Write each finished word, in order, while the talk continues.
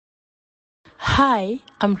Hi,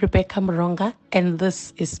 I'm Rebecca Moronga, and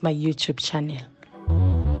this is my YouTube channel.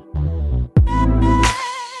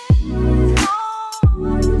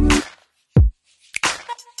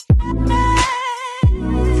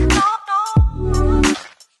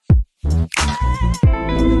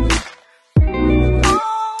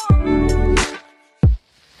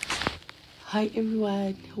 Hi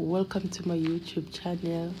everyone, welcome to my YouTube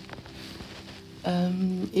channel.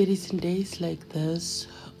 It is in days like this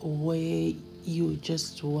where you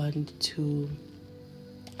just want to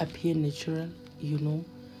appear natural,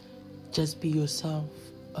 just be yourself,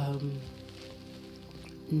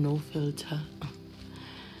 no filter.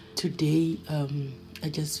 Today, I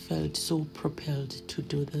just felt so propelled to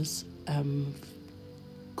do this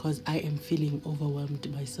because I am feeling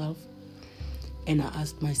overwhelmed myself. And I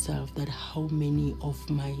asked myself that how many of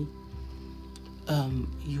my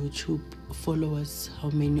YouTube followers, how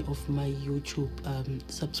many of my YouTube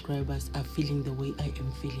subscribers are feeling the way I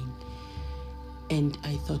am feeling. And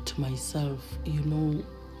I thought to myself,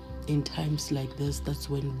 in times like this, that's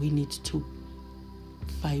when we need to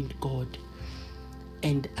find God.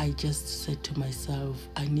 And I just said to myself,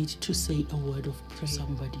 I need to say a word of prayer to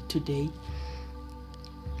somebody today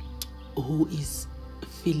who is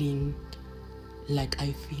feeling like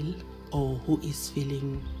I feel, or who is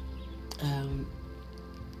feeling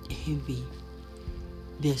heavy.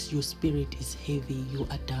 Your spirit is heavy, you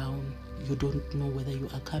are down, you don't know whether you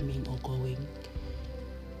are coming or going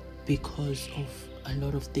because of a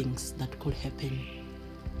lot of things that could happen,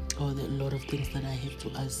 or a lot of things that I have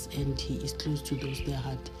to ask. And He is close to those their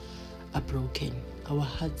heart are broken. Our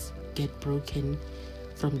hearts get broken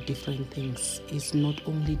from different things. It's not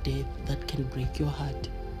only death that can break your heart.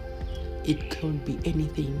 It could be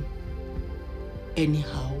anything,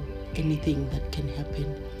 anyhow, anything that can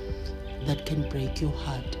happen that can break your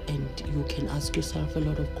heart, and you can ask yourself a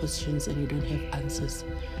lot of questions and you don't have answers.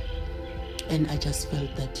 And I just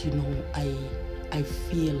felt that, I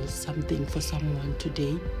feel something for someone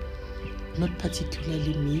today, not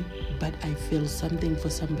particularly me, but I feel something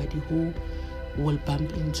for somebody who will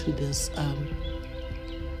bump into this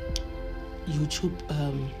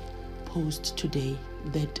YouTube post today,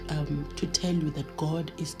 that to tell you that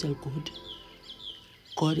God is still good.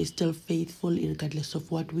 God is still faithful regardless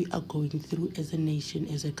of what we are going through as a nation,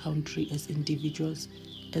 as a country, as individuals,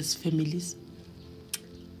 as families.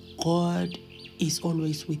 God is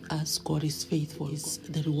always with us. God is faithful. He is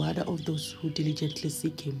the rewarder of those who diligently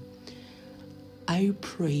seek Him. I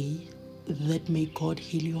pray that may God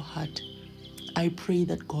heal your heart. I pray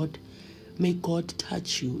that may God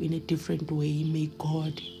touch you in a different way. May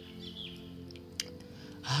God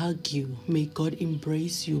hug you. May God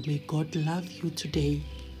embrace you. May God love you today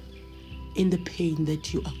in the pain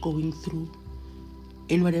that you are going through,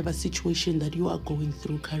 in whatever situation that you are going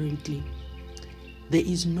through currently. There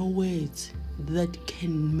is no words that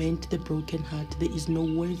can mend the broken heart. There is no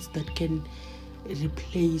words that can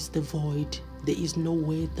replace the void. There is no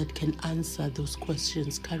word that can answer those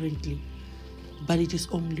questions currently. But it is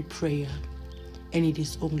only prayer, and it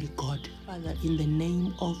is only God. Father, in the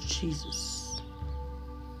name of Jesus,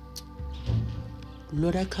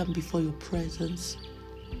 Lord, I come before your presence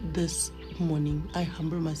this morning. I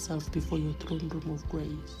humble myself before your throne room of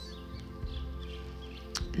grace.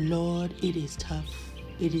 Lord, it is tough,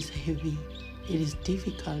 it is heavy, it is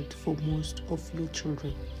difficult for most of your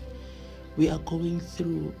children. We are going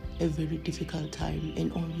through a very difficult time,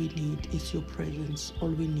 and all we need is your presence. All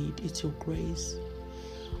we need is your grace.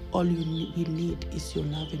 All we need is your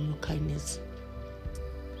love and your kindness.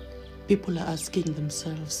 People are asking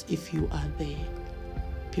themselves if you are there.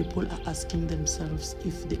 People are asking themselves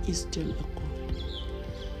if there is still a God.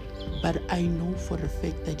 But I know for a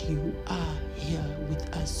fact that you are here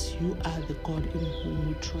with us. You are the God in whom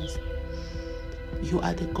we trust. You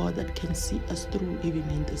are the God that can see us through even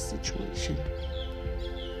in this situation.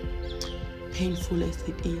 Painful as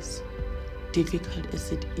it is, difficult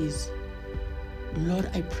as it is, Lord,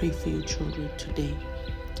 I pray for your children today.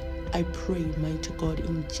 I pray, mighty God,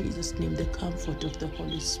 in Jesus' name, the comfort of the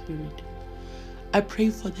Holy Spirit. I pray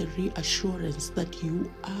for the reassurance that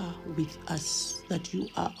you are with us, that you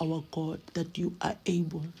are our God, that you are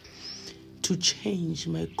able to change,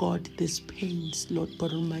 my God, these pains, Lord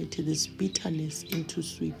God Almighty, this bitterness into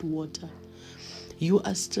sweet water. You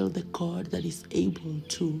are still the God that is able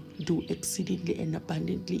to do exceedingly and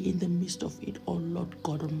abundantly in the midst of it all, Lord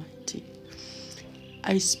God Almighty.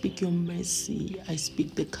 I speak your mercy. I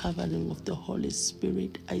speak the covering of the Holy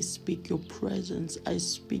Spirit. I speak your presence. I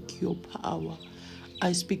speak your power.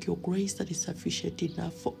 I speak your grace that is sufficient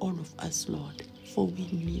enough for all of us, Lord. For we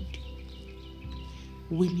need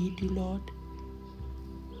you. We need you, Lord.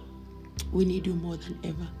 We need you more than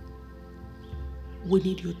ever. We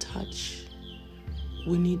need your touch.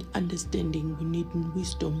 We need understanding. We need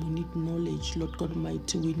wisdom. We need knowledge, Lord God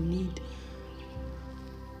Almighty. We need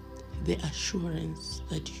the assurance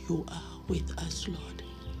that you are with us, Lord.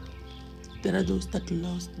 There are those that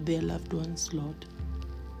lost their loved ones, Lord.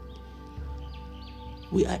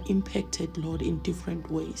 We are impacted, Lord, in different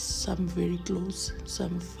ways. Some very close,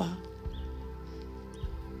 some far.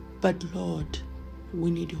 But Lord, we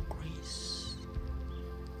need your grace.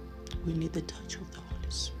 We need the touch of the Holy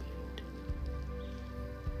Spirit.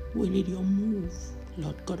 We need your move,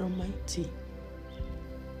 Lord God Almighty.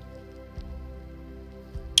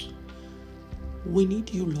 We need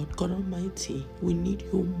you, Lord God Almighty. We need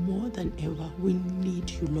you more than ever. We need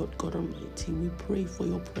you, Lord God Almighty. We pray for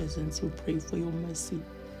your presence. We pray for your mercy.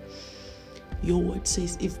 Your word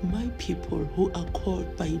says, if my people who are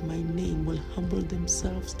called by my name will humble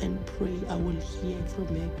themselves and pray, I will hear from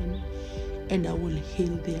heaven and I will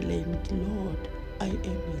heal their land. Lord, I am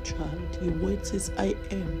your child. Your word says, I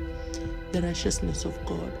am the righteousness of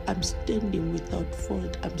God. I'm standing without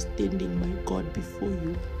fault. I'm standing, my God, before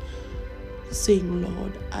you, saying,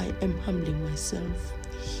 Lord, I am humbling myself.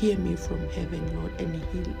 Hear me from heaven, Lord, and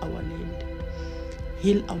heal our land.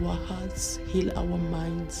 Heal our hearts, heal our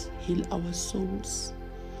minds, heal our souls.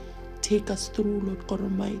 Take us through, Lord God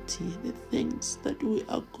Almighty, the things that we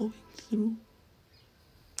are going through.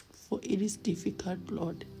 For it is difficult,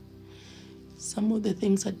 Lord. Some of the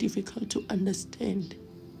things are difficult to understand.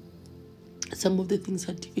 Some of the things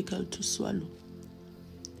are difficult to swallow.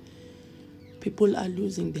 People are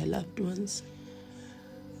losing their loved ones.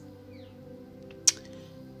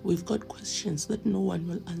 We've got questions that no one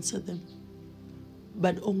will answer them.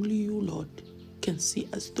 But only you, Lord, can see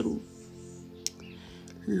us through.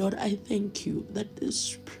 Lord, I thank you that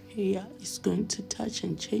this prayer is going to touch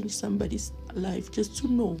and change somebody's life, just to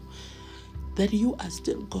know that you are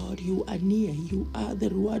still God, you are near, you are the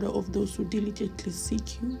rewarder of those who diligently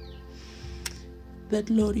seek you. That,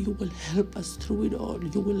 Lord, you will help us through it all.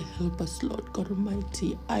 You will help us, Lord God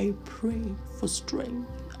Almighty. I pray for strength.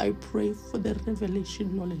 I pray for the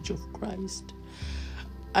revelation knowledge of Christ.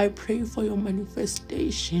 I pray for your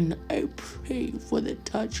manifestation. I pray for the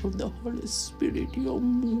touch of the Holy Spirit, your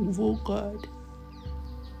move, oh God.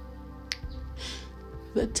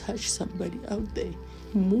 That touch somebody out there.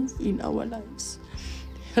 Move in our lives.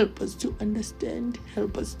 Help us to understand.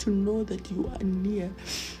 Help us to know that you are near.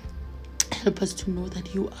 Help us to know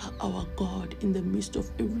that you are our God in the midst of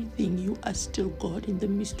everything. You are still God in the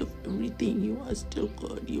midst of everything. You are still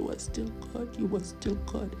God. You are still God. You are still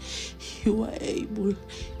God. You are able.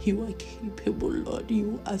 You are capable, Lord.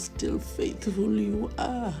 You are still faithful. You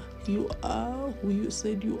are who you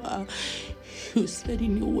said you are. You said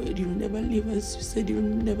in your word you'll never leave us. You said you'll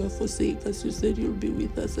never forsake us. You said you'll be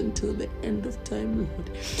with us until the end of time,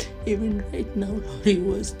 Lord. Even right now, Lord,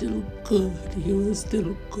 you are still good. You are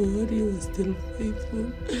still good. You are still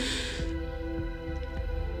faithful.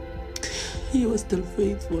 You are still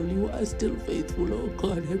faithful. You are still faithful, oh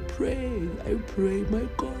God. I pray, my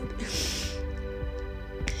God.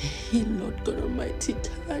 Heal, Lord God Almighty,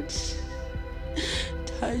 touch,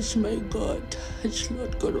 my God. Touch,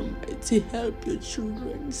 Lord God Almighty. Help your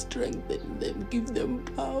children. Strengthen them. Give them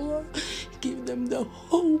power. Give them the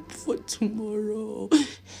hope for tomorrow.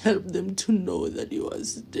 Help them to know that you are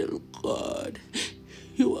still God.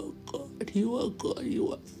 You are God. You are God.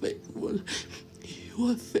 You are faithful.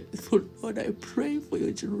 You are faithful, Lord. I pray for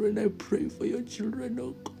your children. I pray for your children,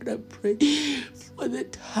 oh God. I pray for the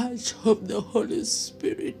touch of the Holy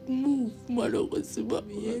Spirit. Move,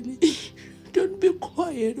 Malokosibabieli. Don't be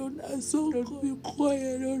quiet on us, oh God. Don't be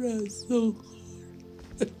quiet on us, oh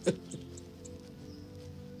God.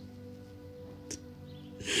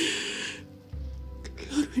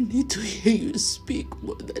 Lord, we need to hear you speak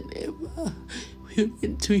more than ever. We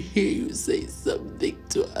need to hear you say something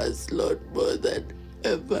to us, Lord, more than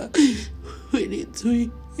ever. We need to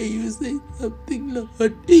hear you say something,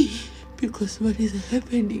 Lord. Because what is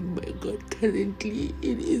happening, my God, currently,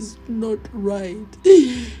 it is not right.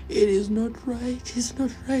 It is not right. It's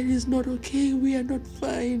not right. It's not okay. We are not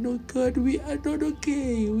fine, oh God. We are not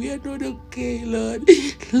okay. We are not okay, Lord.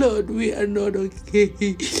 Lord, we are not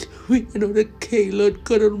okay. We are not okay, Lord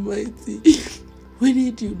God Almighty. We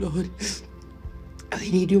need you, Lord. We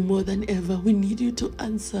need you more than ever. We need you to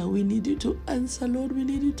answer. We need you to answer, Lord. We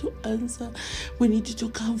need you to answer. We need you to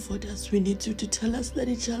comfort us. We need you to tell us that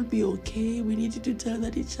it shall be okay. We need you to tell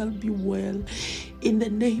that it shall be well. In the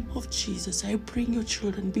name of Jesus, I bring your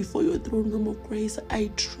children before your throne room of grace. I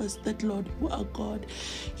trust that, Lord, you are God.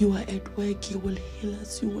 You are at work. You will heal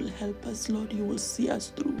us. You will help us, Lord. You will see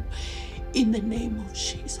us through. In the name of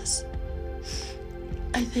Jesus.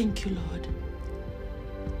 I thank you, Lord.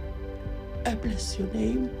 I bless your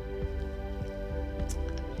name.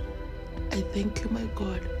 I thank you, my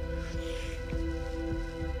God.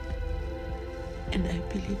 And I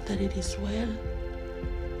believe that it is well.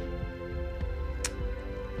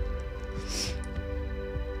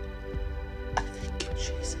 I thank you,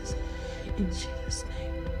 Jesus. In Jesus'